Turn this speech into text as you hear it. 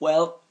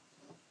Well,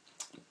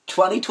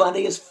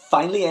 2020 has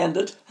finally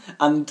ended,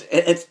 and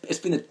it's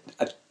been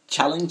a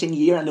challenging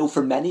year. I know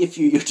for many of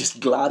you, you're just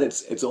glad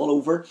it's all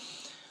over.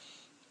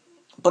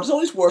 But it's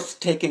always worth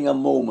taking a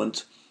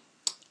moment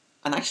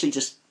and actually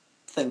just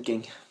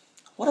thinking,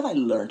 what have I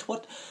learned?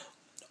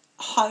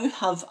 How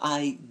have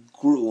I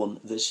grown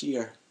this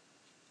year?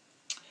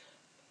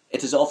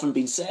 It has often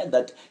been said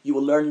that you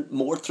will learn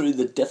more through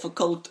the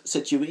difficult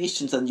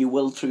situations than you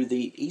will through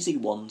the easy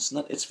ones.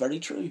 And it's very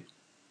true.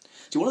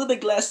 So one of the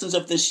big lessons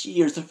of this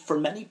year for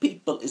many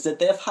people is that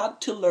they've had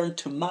to learn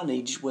to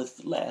manage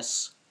with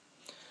less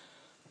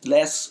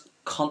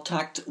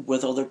contact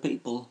with other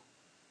people,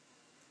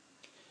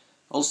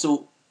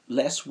 also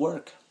less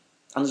work,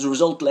 and as a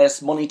result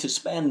less money to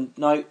spend.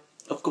 Now,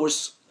 of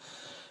course,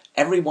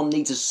 everyone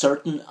needs a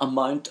certain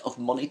amount of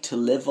money to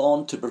live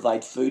on, to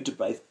provide food, to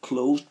provide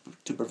clothes,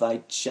 to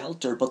provide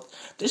shelter. But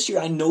this year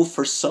I know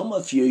for some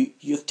of you,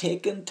 you've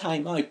taken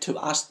time out to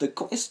ask the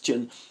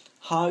question,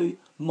 how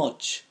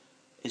much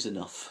is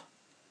enough?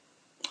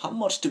 How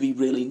much do we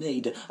really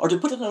need? Or to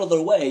put it another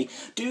way,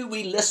 do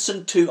we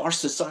listen to our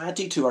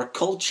society, to our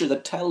culture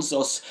that tells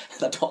us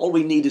that all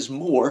we need is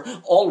more,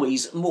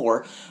 always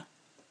more?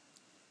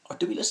 Or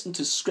do we listen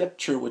to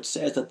Scripture which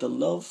says that the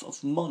love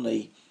of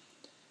money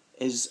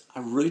is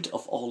a root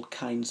of all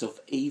kinds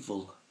of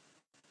evil,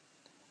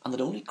 and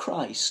that only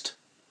Christ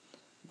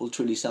will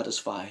truly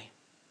satisfy?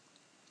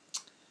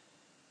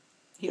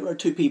 Here are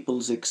two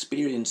people's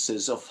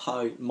experiences of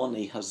how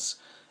money has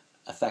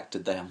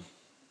affected them.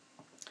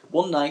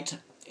 One night,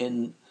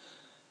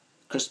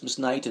 Christmas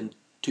night in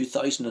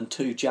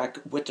 2002, Jack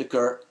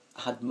Whittaker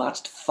had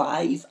matched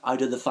 5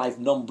 out of the 5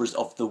 numbers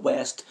of the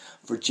West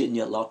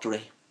Virginia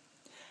lottery.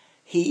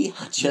 He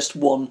had just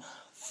won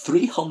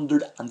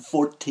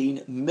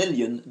 $314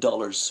 million,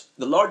 the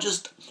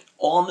largest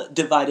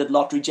undivided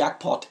lottery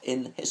jackpot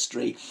in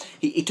history.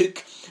 He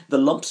took the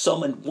lump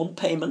sum in one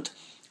payment,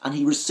 and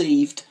he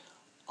received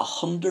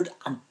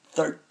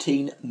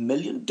 $113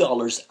 million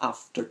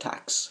after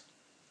tax.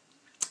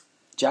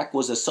 Jack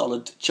was a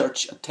solid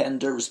church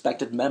attender,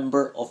 respected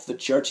member of the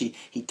church.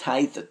 He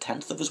tithed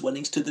 1/10 of his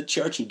winnings to the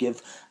church. He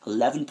gave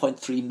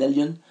 $11.3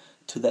 million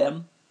to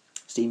them.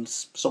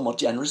 Seems somewhat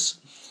generous.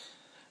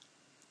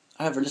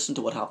 However, listen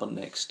to what happened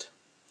next.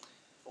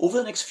 Over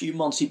the next few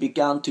months, he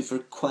began to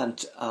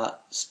frequent a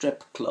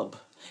strip club.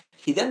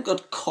 He then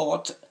got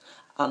caught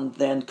and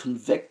then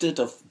convicted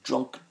of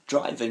drunk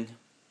driving.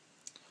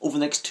 Over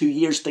the next 2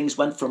 years, things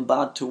went from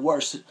bad to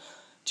worse.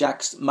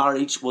 Jack's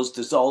marriage was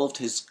dissolved.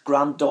 His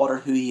granddaughter,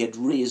 who he had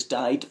raised,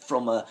 died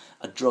from a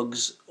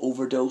drugs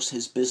overdose.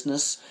 His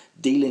business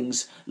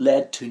dealings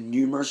led to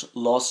numerous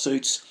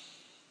lawsuits,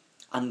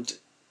 and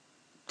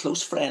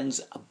close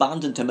friends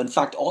abandoned him. In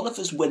fact, all of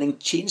his winning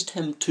changed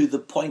him to the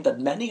point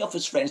that many of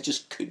his friends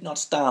just could not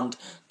stand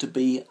to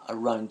be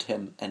around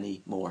him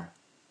anymore.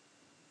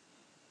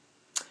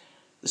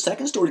 The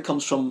second story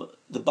comes from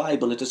the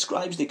Bible. It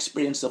describes the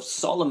experience of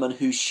Solomon,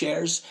 who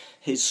shares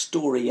his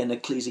story in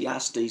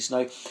Ecclesiastes.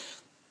 Now,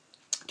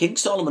 King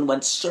Solomon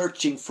went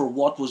searching for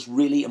what was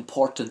really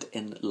important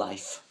in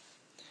life.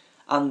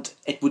 And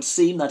it would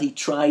seem that he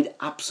tried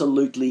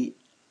absolutely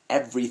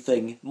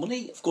everything.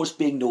 Money, of course,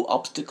 being no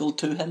obstacle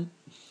to him.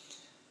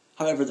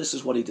 However, this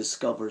is what he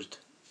discovered.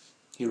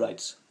 He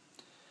writes,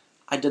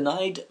 I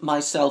denied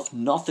myself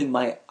nothing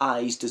my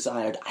eyes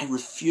desired. I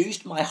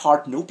refused my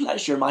heart no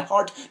pleasure. My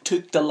heart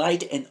took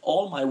delight in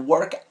all my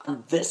work,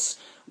 and this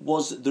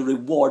was the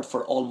reward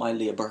for all my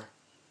labour.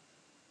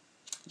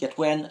 Yet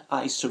when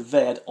I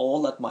surveyed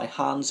all that my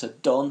hands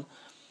had done,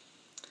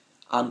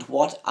 and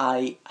what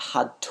I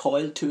had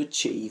toiled to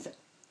achieve,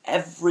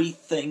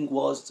 everything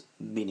was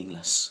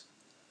meaningless.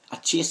 A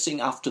chasing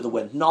after the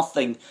wind.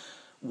 Nothing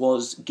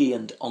was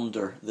gained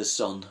under the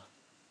sun.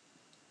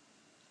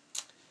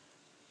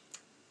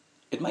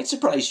 It might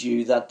surprise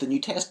you that the New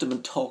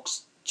Testament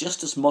talks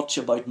just as much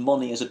about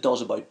money as it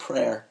does about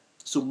prayer.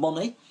 So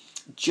money,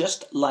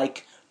 just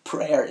like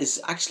prayer,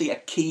 is actually a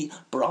key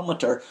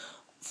barometer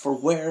for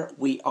where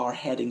we are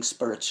heading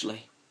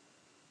spiritually.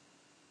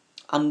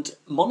 And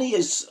money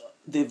is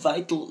the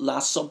vital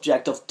last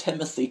subject of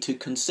Timothy to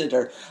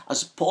consider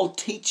as Paul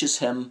teaches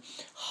him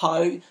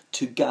how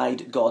to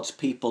guide God's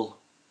people.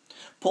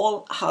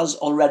 Paul has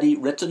already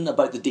written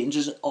about the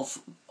dangers of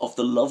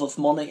the love of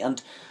money,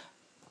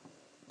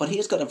 but he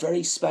has got a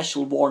very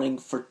special warning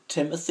for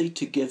Timothy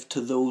to give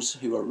to those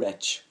who are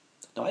rich.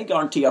 Now, I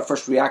guarantee our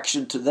first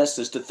reaction to this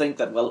is to think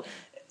that, well,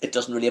 it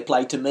doesn't really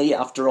apply to me.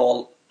 After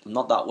all, I'm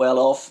not that well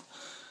off.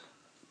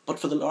 But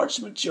for the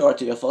large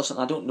majority of us, and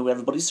I don't know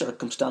everybody's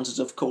circumstances,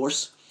 of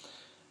course,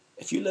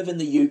 if you live in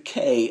the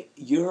UK,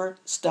 your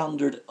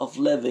standard of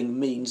living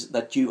means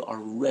that you are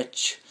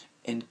rich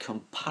in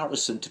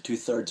comparison to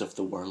 2/3 of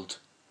the world.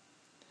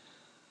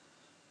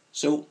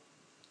 So,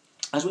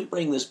 as we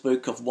bring this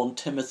book of 1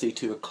 Timothy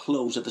to a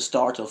close at the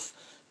start of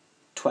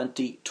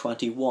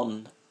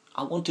 2021,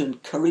 I want to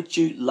encourage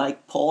you,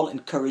 like Paul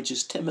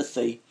encourages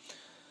Timothy,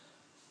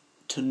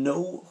 to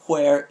know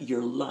where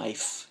your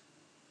life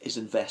is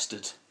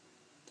invested.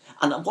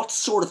 And what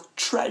sort of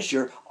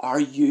treasure are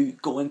you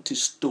going to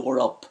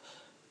store up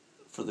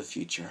for the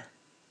future?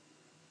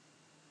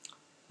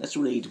 Let's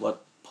read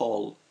what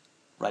Paul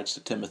writes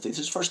to Timothy. This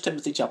is 1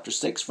 Timothy chapter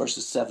 6,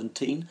 verses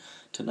 17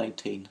 to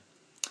 19.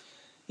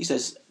 He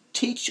says,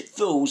 "Teach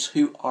those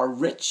who are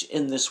rich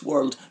in this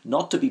world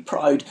not to be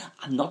proud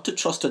and not to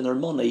trust in their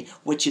money,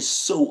 which is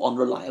so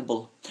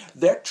unreliable.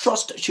 Their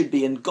trust should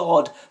be in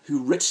God, who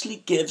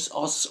richly gives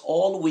us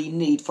all we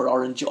need for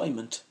our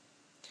enjoyment.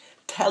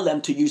 Tell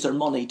them to use their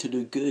money to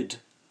do good.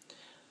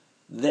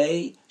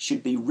 They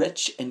should be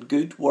rich in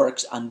good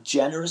works and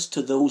generous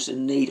to those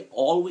in need,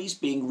 always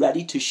being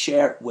ready to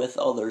share with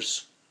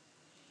others.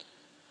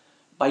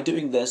 By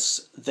doing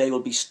this, they will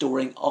be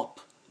storing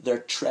up their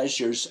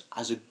treasures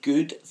as a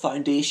good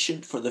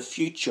foundation for the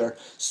future,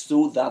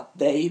 so that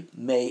they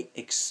may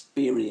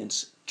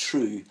experience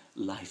true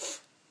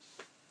life."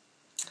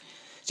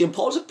 See, in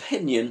Paul's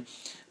opinion,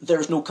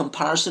 there is no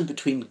comparison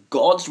between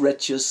God's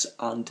riches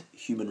and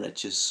human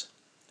riches.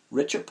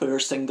 Rich or poor,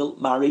 single,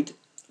 married,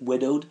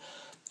 widowed,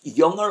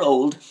 young or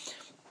old,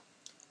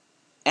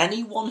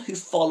 anyone who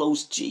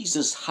follows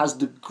Jesus has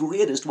the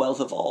greatest wealth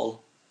of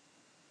all.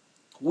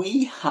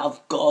 We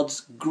have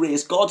God's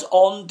grace, God's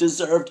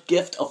undeserved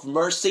gift of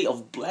mercy,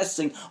 of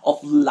blessing,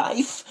 of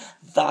life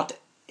that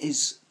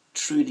is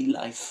truly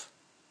life.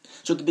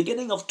 So at the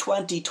beginning of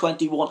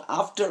 2021,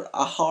 after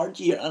a hard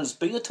year, and it's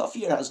been a tough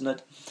year, hasn't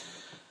it?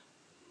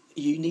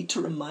 You need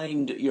to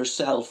remind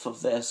yourself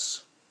of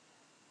this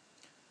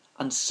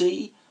and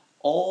see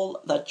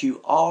all that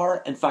you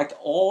are, in fact,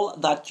 all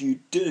that you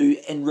do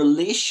in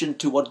relation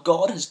to what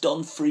God has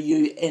done for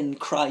you in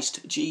Christ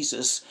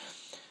Jesus,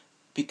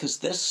 because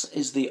this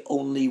is the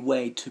only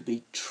way to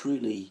be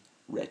truly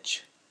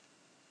rich.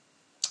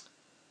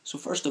 So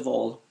first of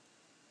all,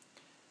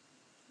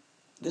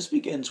 this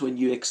begins when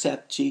you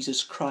accept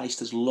Jesus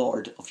Christ as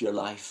Lord of your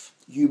life.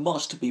 You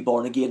must be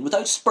born again.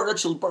 Without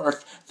spiritual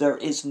birth, there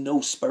is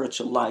no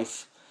spiritual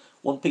life.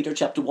 1 Peter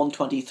chapter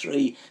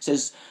 1:23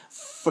 says,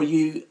 "For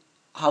you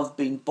have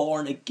been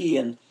born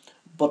again,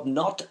 but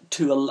not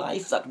to a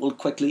life that will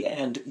quickly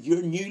end.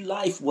 Your new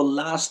life will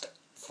last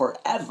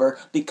forever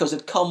because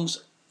it comes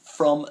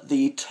from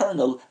the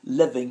eternal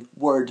living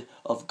Word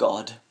of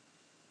God."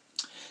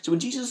 So when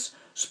Jesus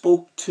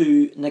spoke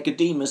to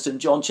Nicodemus in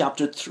John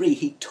chapter 3,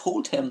 he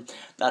told him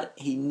that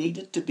he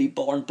needed to be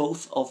born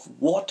both of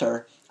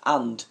water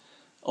and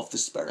of the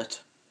Spirit.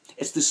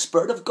 It's the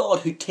Spirit of God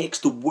who takes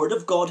the Word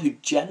of God, who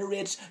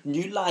generates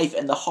new life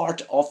in the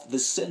heart of the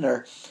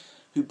sinner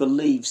who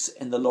believes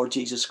in the Lord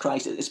Jesus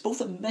Christ. It's both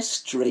a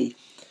mystery,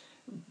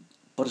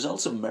 but it's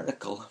also a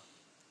miracle.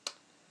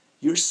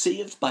 You're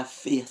saved by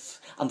faith,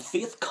 and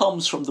faith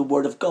comes from the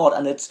Word of God,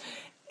 and it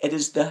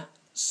is the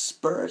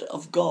Spirit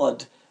of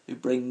God who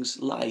brings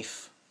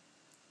life.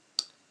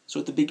 So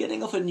at the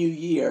beginning of a new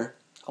year,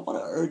 I want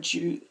to urge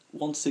you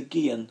once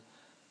again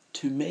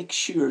to make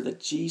sure that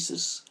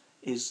Jesus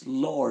is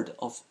Lord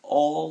of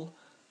all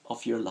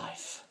of your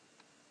life.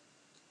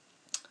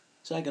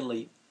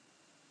 Secondly,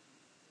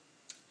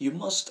 you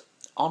must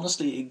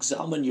honestly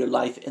examine your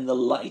life in the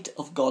light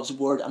of God's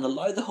Word and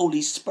allow the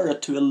Holy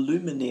Spirit to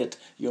illuminate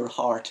your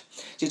heart.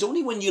 See, it's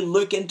only when you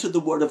look into the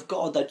Word of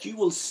God that you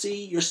will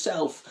see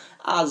yourself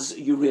as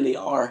you really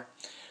are.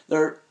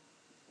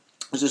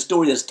 There's a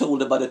story that's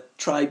told about a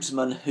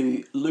tribesman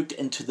who looked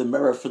into the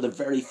mirror for the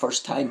very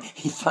first time.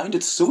 He found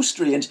it so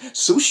strange,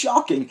 so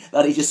shocking,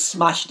 that he just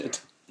smashed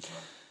it.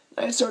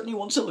 Now, it's certainly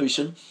one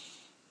solution,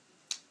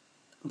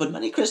 but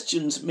many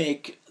Christians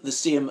make the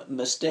same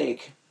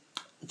mistake.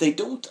 They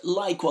don't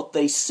like what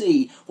they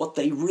see, what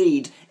they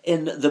read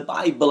in the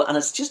Bible, and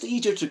it's just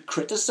easier to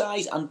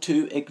criticize and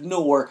to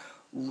ignore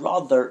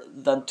rather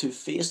than to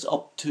face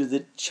up to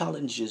the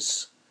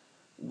challenges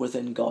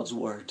within God's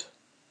Word.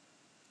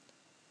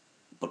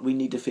 But we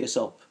need to face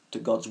up to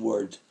God's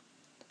Word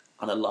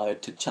and allow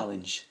it to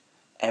challenge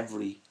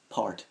every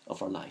part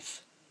of our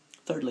life.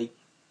 Thirdly,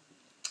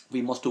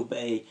 we must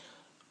obey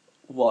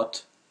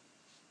what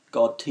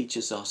God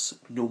teaches us,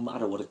 no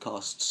matter what it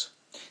costs.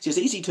 See, it's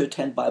easy to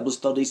attend Bible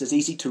studies, it's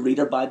easy to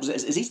read our Bibles,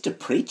 it's easy to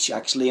preach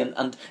actually,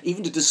 and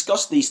even to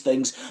discuss these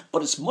things,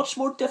 but it's much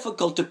more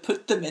difficult to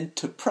put them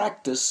into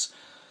practice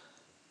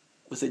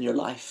within your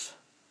life.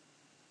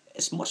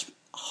 It's much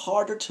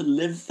harder to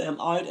live them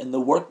out in the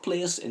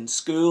workplace, in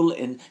school,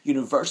 in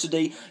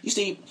university. You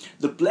see,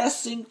 the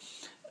blessing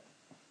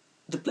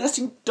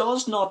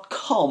does not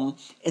come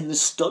in the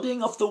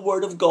studying of the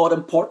Word of God,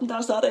 important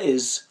as that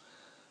is,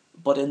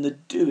 but in the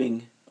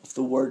doing of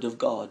the Word of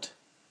God.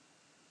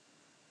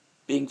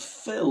 Being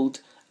filled,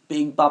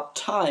 being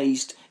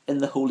baptized in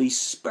the Holy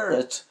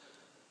Spirit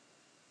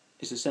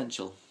is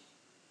essential.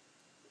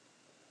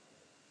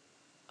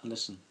 And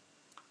listen,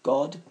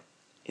 God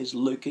is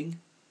looking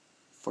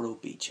for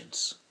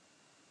obedience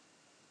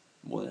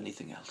more than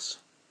anything else.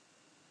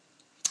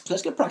 So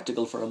let's get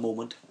practical for a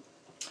moment.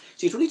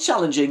 See, it's really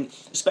challenging,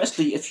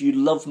 especially if you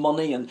love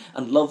money and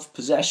love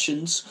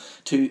possessions,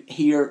 to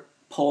hear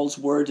Paul's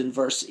word in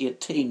verse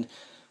 18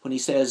 when he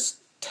says,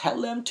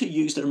 "Tell them to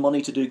use their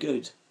money to do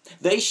good."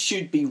 They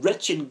should be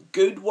rich in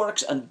good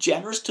works and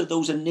generous to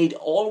those in need,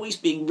 always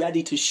being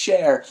ready to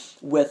share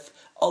with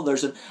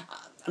others. And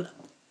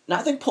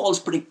I think Paul's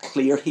pretty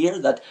clear here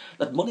that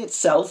money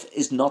itself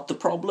is not the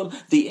problem.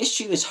 The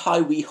issue is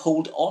how we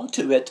hold on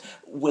to it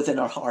within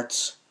our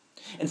hearts.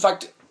 In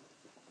fact,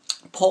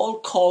 Paul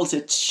calls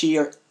it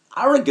sheer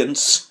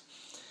arrogance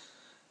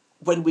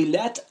when we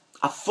let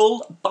a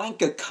full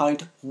bank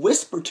account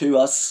whisper to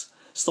us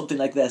something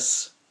like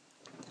this: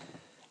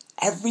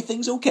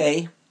 everything's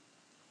okay.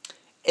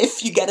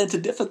 If you get into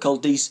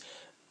difficulties,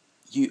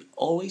 you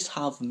always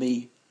have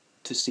me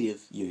to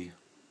save you.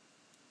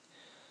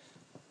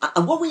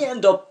 And what we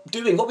end up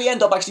doing, what we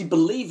end up actually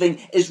believing,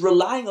 is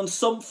relying on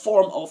some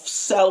form of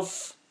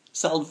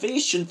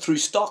self-salvation through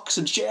stocks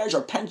and shares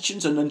or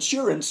pensions and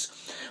insurance.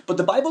 But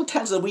the Bible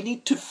tells us that we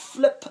need to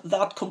flip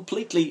that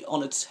completely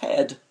on its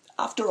head.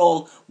 After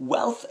all,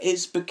 wealth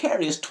is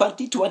precarious.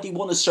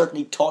 2021 has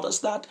certainly taught us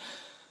that.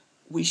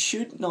 We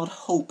should not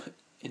hope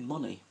in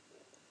money.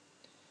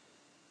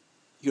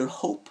 Your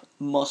hope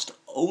must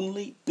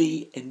only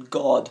be in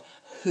God,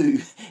 who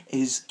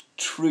is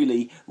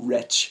truly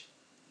rich.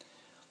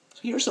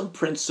 So here are some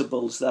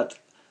principles that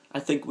I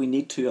think we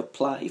need to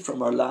apply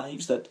from our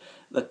lives that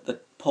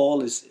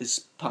Paul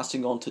is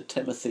passing on to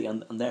Timothy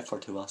and therefore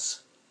to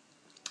us.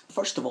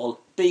 First of all,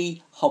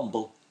 be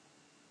humble.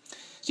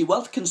 See,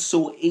 wealth can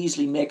so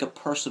easily make a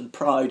person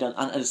proud and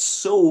it's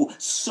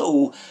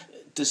so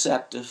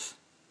deceptive.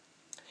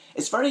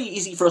 It's very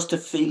easy for us to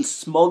feel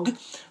smug,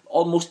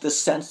 almost the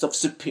sense of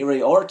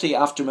superiority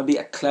after maybe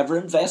a clever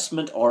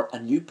investment or a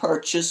new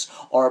purchase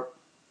or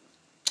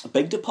a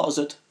big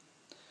deposit.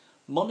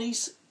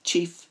 Money's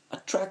chief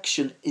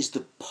attraction is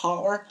the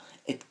power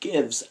it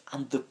gives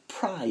and the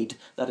pride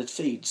that it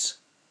feeds.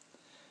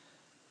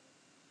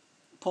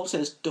 Paul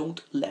says,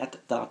 don't let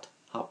that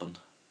happen.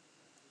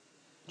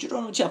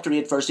 Deuteronomy chapter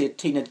 8 verse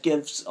 18, it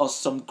gives us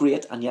some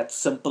great and yet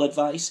simple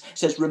advice. It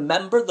says,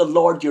 remember the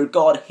Lord your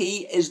God.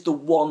 He is the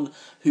one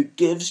who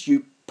gives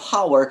you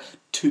power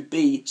to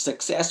be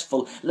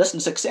successful. Listen,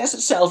 success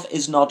itself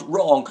is not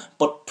wrong,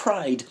 but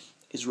pride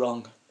is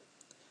wrong.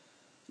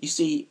 You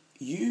see,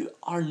 you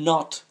are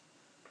not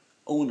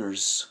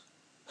owners.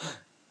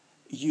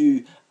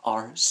 You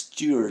are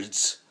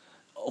stewards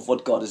of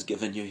what God has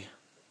given you.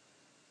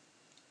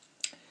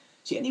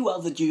 See, any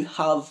wealth that you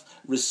have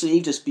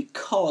received is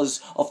because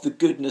of the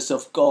goodness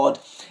of God.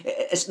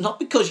 It's not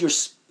because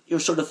you're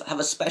sort of have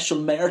a special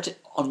merit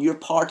on your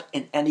part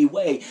in any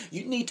way.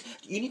 You need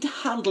to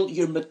handle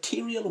your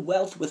material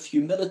wealth with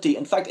humility.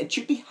 In fact, it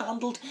should be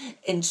handled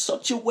in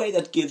such a way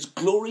that gives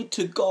glory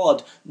to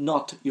God,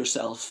 not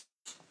yourself.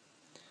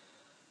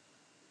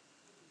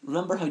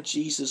 Remember how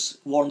Jesus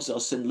warns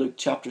us in Luke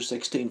chapter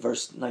 16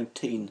 verse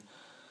 19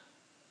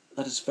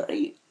 that it's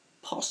very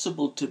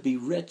possible to be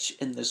rich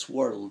in this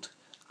world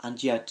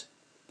and yet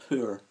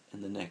poor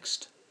in the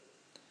next.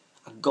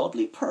 A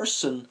godly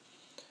person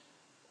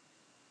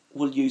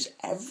will use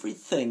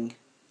everything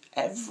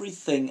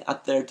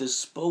at their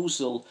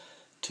disposal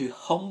to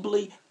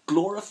humbly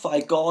glorify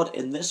God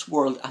in this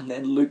world and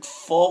then look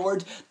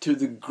forward to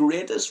the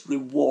greatest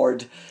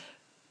reward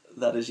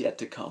that is yet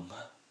to come.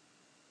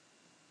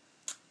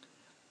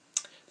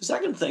 The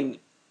second thing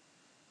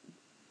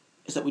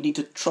is that we need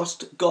to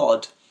trust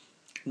God,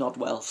 not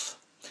wealth.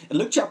 In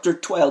Luke chapter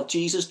 12,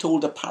 Jesus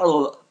told a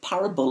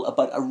parable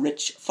about a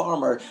rich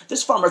farmer.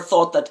 This farmer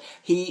thought that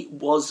he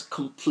was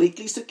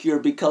completely secure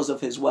because of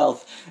his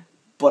wealth,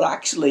 but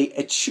actually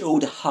it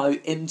showed how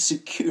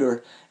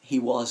insecure he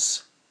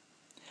was.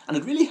 And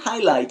it really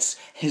highlights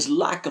his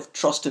lack of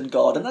trust in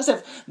God. And as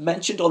I've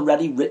mentioned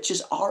already,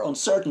 riches are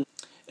uncertain.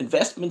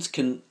 Investments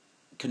can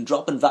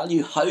drop in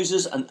value.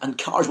 Houses and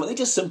cars, well, they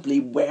just simply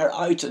wear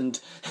out and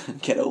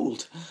get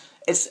old.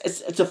 It's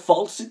a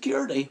false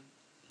security.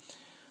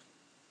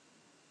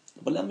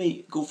 But let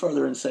me go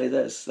further and say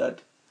this,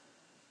 that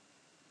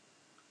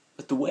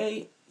the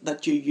way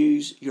that you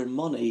use your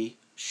money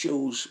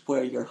shows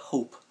where your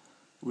hope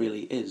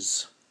really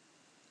is.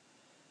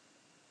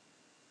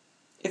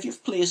 If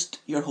you've placed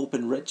your hope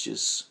in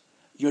riches,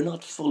 you're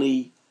not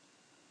fully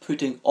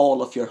putting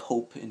all of your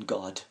hope in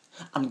God.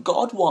 And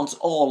God wants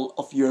all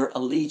of your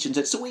allegiance.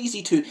 It's so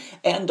easy to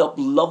end up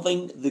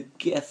loving the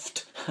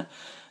gift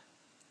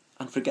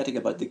and forgetting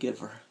about the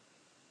giver.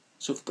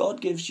 So if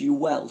God gives you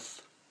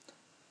wealth,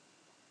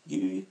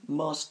 you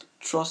must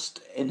trust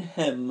in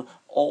Him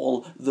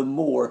all the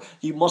more.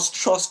 You must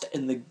trust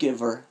in the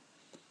giver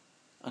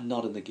and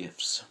not in the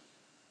gifts.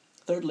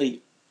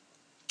 Thirdly,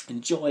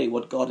 enjoy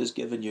what God has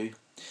given you.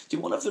 See,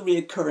 one of the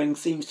recurring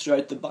themes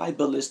throughout the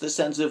Bible is the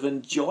sense of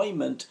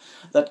enjoyment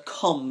that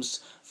comes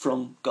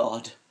from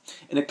God.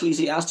 In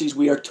Ecclesiastes,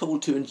 we are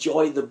told to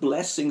enjoy the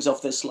blessings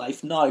of this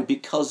life now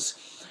because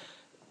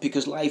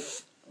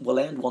life will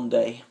end one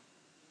day.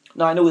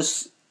 Now, I know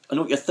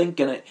what you're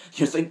thinking.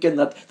 You're thinking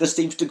that this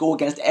seems to go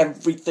against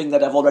everything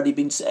that I've already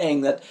been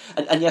saying.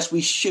 And yes, we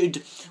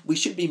should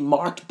be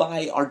marked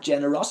by our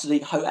generosity.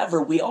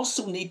 However, we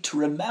also need to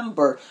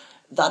remember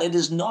that it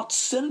is not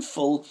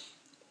sinful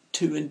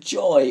to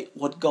enjoy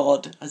what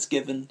God has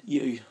given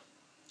you.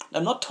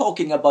 I'm not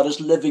talking about us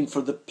living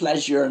for the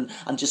pleasure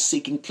and just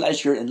seeking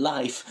pleasure in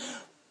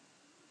life.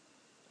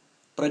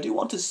 But I do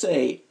want to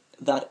say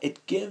that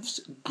it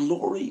gives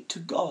glory to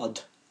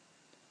God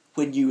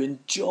when you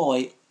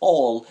enjoy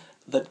all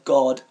that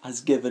God has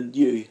given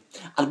you.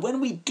 And when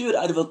we do it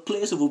out of a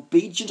place of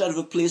obedience, out of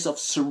a place of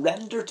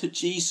surrender to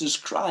Jesus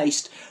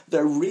Christ,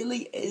 there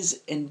really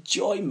is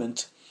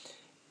enjoyment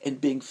in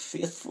being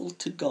faithful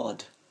to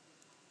God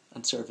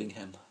and serving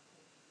Him.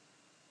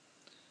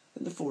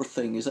 And the fourth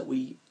thing is that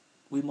we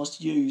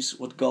must use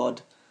what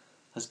God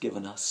has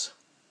given us.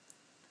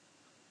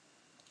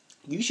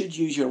 You should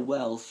use your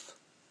wealth,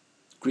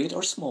 great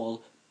or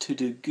small, to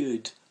do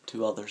good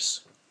to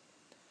others.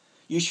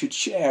 You should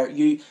share.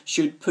 You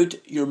should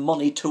put your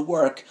money to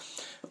work.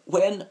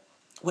 When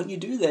you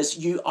do this,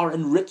 you are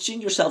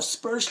enriching yourself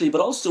spiritually,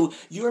 but also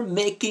you're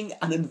making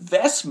an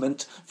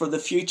investment for the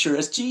future.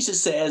 As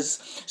Jesus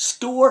says,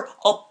 store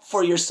up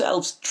for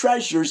yourselves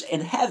treasures in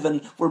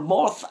heaven where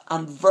moth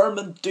and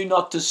vermin do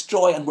not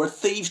destroy and where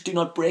thieves do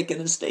not break in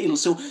and steal.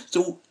 So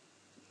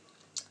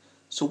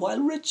while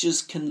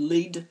riches can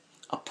lead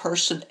a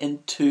person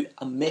into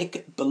a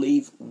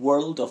make-believe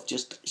world of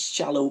just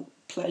shallow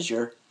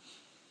pleasure,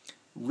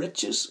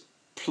 riches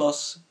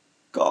plus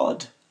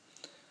God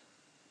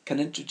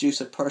can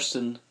introduce a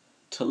person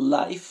to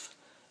life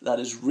that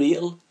is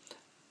real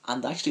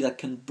and actually that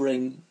can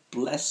bring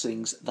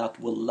blessings that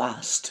will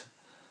last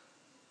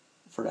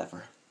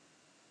forever.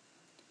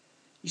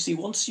 You see,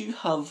 once you've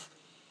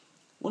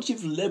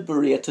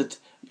liberated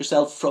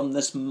yourself from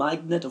this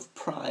magnet of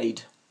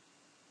pride,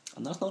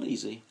 and that's not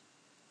easy,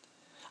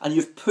 and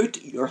you've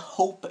put your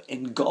hope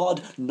in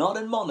God, not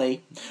in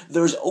money,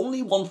 there's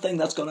only one thing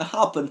that's going to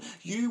happen.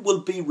 You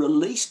will be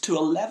released to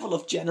a level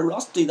of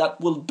generosity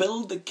that will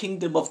build the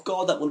kingdom of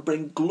God, that will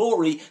bring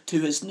glory to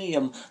His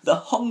name. The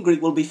hungry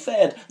will be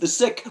fed, the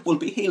sick will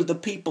be healed, the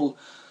people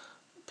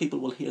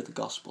will hear the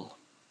gospel.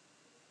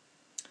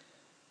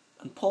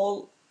 And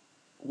Paul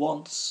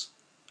wants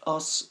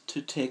us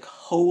to take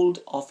hold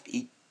of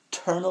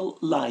eternal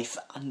life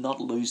and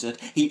not lose it.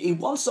 He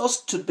wants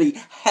us to be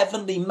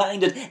heavenly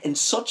minded in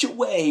such a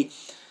way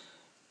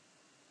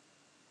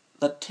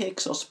that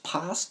takes us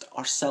past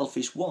our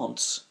selfish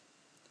wants.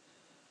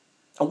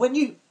 And when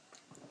you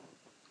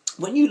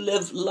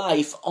live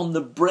life on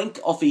the brink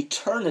of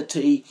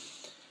eternity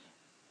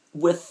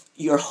with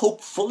your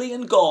hope fully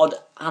in God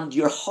and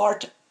your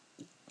heart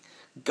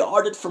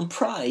guarded from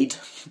pride,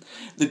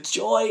 the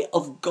joy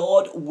of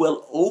God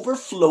will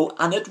overflow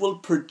and it will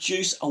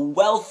produce a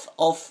wealth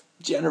of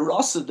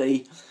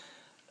generosity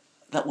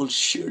that will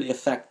surely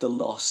affect the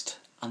lost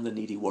and the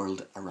needy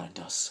world around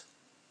us.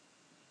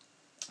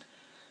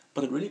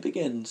 But it really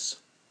begins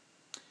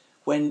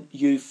when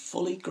you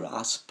fully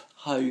grasp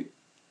how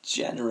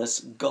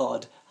generous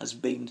God has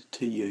been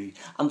to you.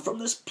 And from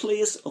this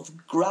place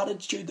of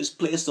gratitude, this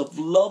place of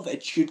love,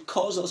 it should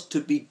cause us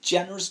to be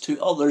generous to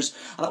others.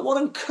 And I want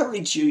to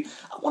encourage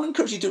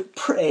you to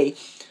pray,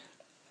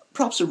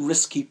 perhaps a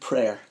risky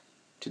prayer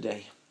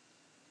today.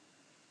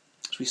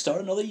 As we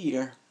start another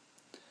year,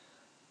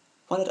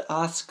 why not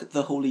ask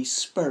the Holy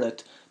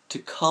Spirit to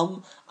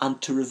come and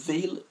to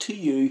reveal to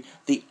you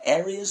the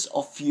areas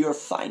of your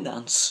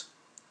finance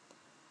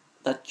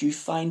that you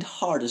find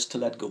hardest to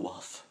let go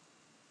of.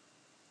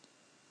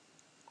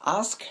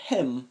 Ask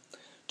Him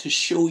to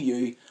show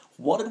you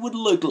what it would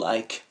look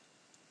like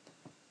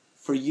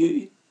for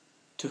you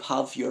to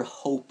have your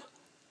hope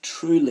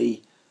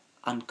truly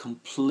and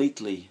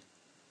completely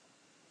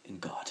in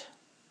God.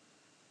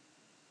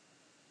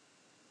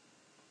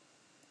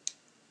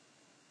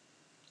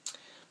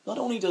 Not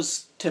only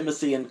does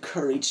Timothy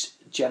encourage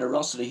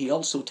generosity, he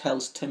also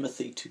tells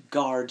Timothy to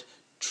guard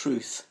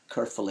truth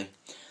carefully.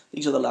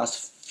 These are the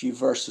last few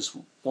verses.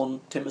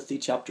 1 Timothy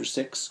chapter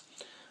 6,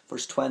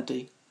 verse 20.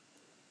 He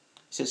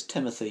says,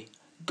 Timothy,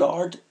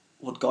 guard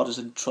what God has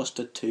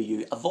entrusted to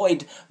you.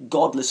 Avoid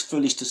godless,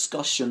 foolish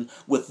discussion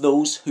with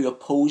those who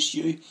oppose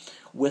you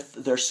with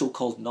their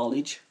so-called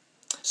knowledge.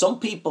 Some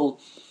people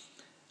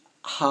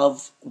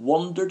have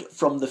wandered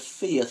from the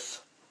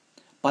faith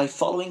by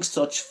following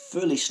such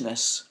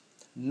foolishness.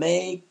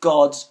 May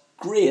God's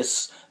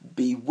grace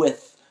be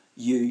with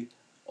you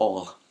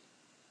all.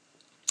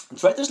 And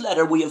throughout this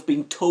letter, we have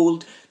been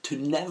told to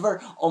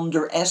never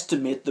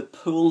underestimate the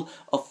pool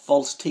of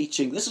false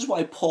teaching. This is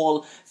why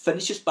Paul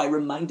finishes by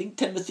reminding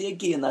Timothy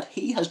again that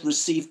he has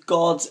received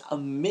God's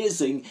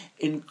amazing,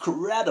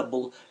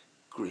 incredible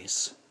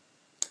grace.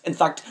 In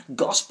fact,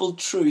 gospel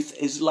truth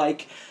is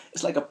like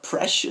a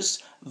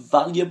precious,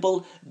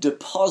 valuable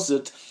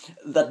deposit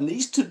that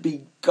needs to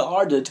be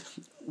guarded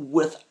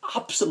with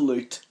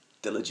absolute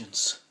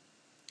diligence.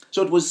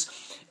 So it was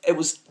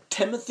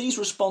Timothy's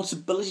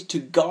responsibility to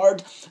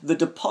guard the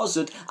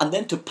deposit and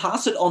then to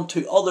pass it on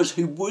to others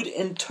who would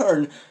in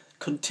turn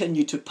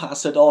continue to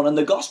pass it on. And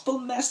the gospel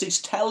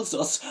message tells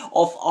us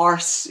of our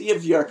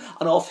Saviour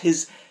and of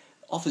his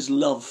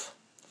love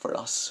for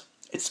us.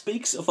 It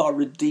speaks of our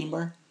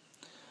Redeemer,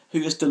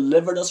 who has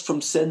delivered us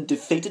from sin,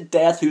 defeated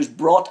death, who has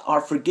brought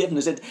our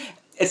forgiveness. It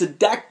is a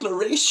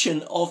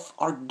declaration of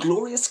our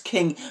glorious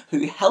King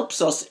who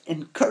helps us,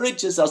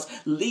 encourages us,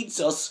 leads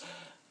us,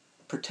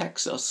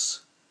 protects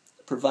us,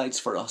 provides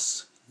for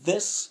us.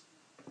 This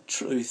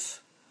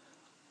truth,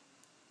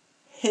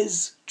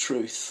 his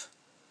truth,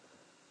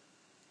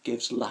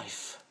 gives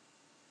life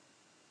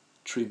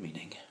true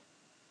meaning.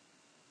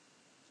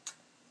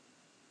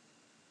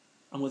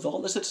 And with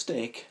all this at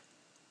stake,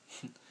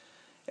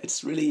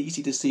 it's really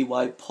easy to see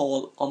why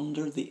Paul,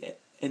 under the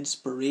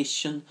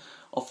inspiration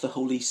of the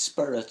Holy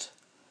Spirit,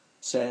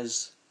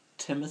 says,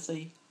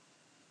 Timothy,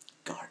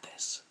 guard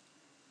this.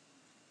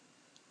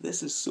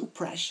 This is so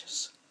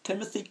precious.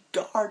 Timothy,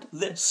 guard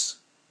this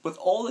with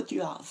all that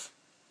you have.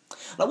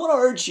 And I want to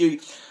urge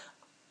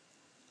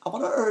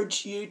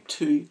you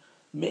to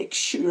make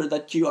sure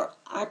that you are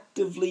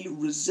actively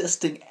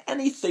resisting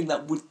anything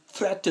that would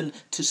threaten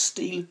to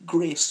steal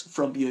grace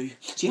from you.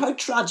 See how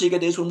tragic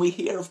it is when we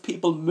hear of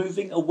people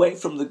moving away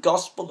from the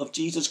gospel of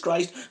Jesus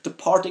Christ,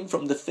 departing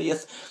from the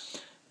faith.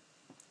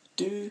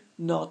 Do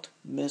not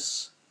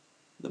miss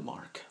the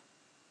mark.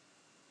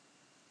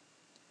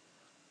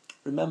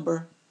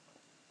 Remember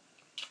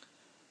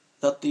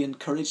that the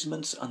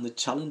encouragements and the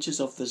challenges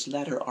of this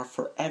letter are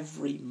for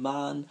every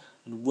man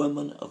and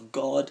woman of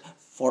God,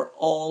 for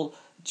all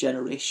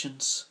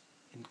generations,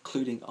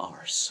 including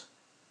ours.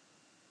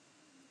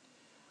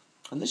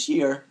 And this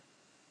year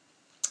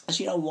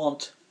I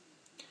want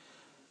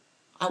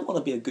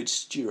to be a good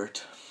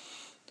steward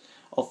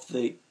of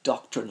the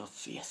doctrine of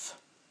faith.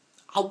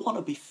 I want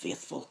to be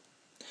faithful.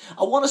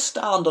 I want to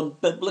stand on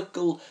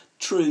biblical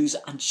truths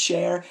and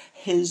share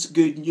his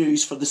good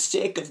news for the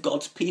sake of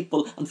God's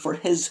people and for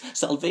his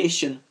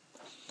salvation.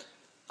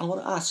 I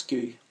want to ask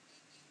you,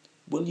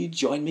 will you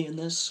join me in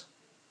this?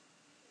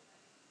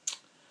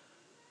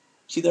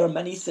 See, there are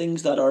many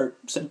things that are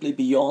simply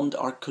beyond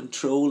our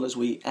control as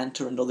we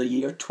enter another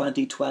year.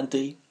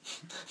 2020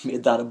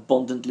 made that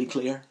abundantly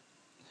clear.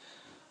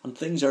 And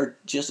things are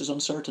just as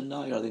uncertain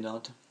now, are they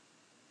not?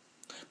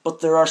 But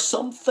there are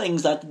some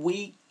things that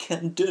we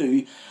can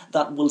do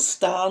that will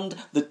stand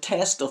the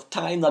test of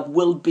time, that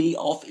will be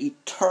of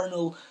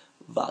eternal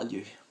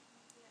value.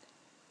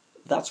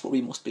 That's where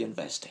we must be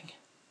investing.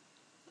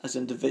 As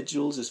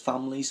individuals, as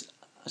families,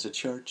 as a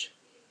church.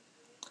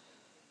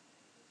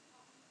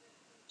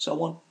 So I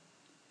want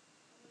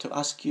to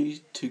ask you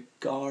to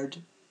guard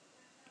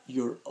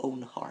your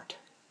own heart.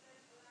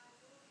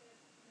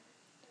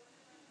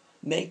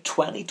 May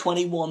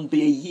 2021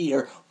 be a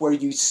year where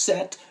you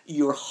set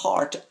your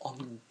heart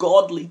on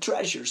godly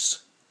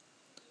treasures,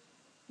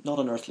 not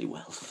on earthly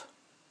wealth.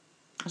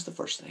 That's the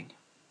first thing.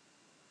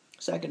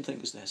 Second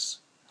thing is this.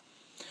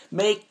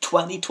 May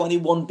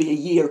 2021 be a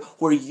year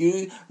where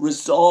you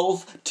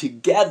resolve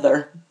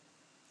together,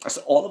 as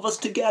all of us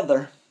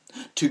together,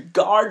 to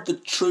guard the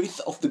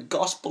truth of the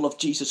gospel of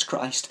Jesus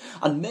Christ.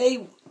 And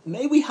may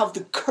we have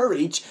the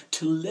courage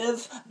to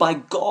live by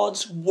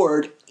God's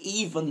word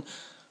even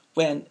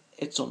when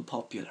it's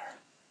unpopular.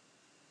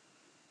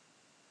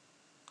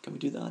 Can we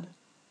do that? And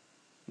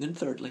then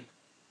thirdly,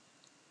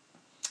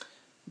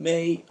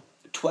 may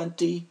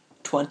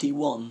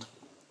 2021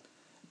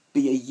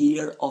 be a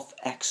year of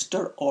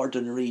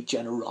extraordinary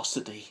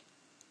generosity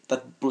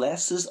that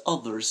blesses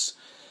others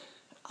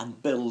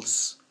and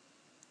builds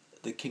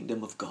the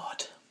kingdom of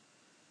God.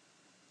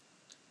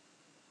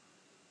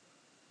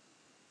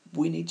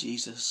 We need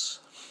Jesus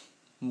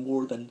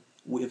more than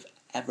we've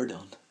ever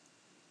done.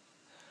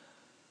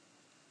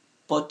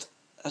 But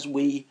as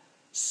we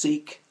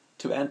seek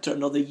to enter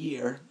another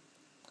year,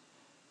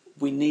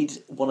 we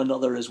need one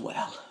another as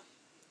well.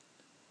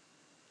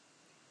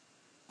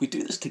 We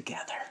do this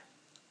together.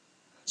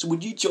 So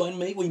would you join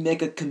me? We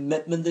make a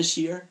commitment this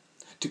year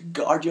to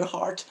guard your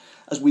heart.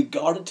 As we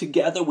guard it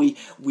together, we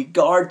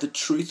guard the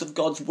truth of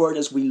God's word,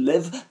 as we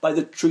live by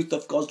the truth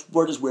of God's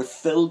word, as we're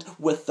filled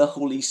with the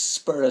Holy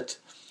Spirit.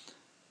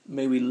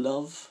 May we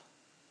love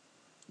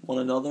one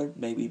another.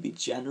 May we be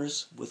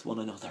generous with one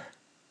another.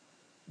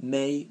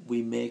 May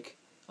we make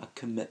a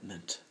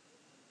commitment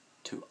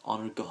to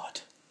honour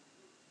God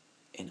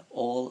in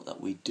all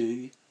that we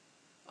do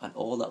and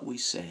all that we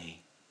say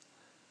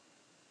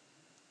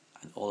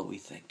and all that we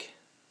think.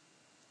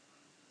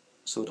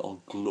 So that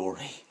all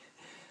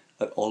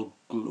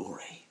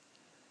glory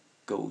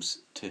goes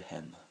to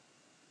him,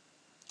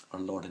 our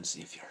Lord and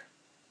Saviour.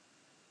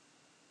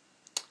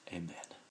 Amen.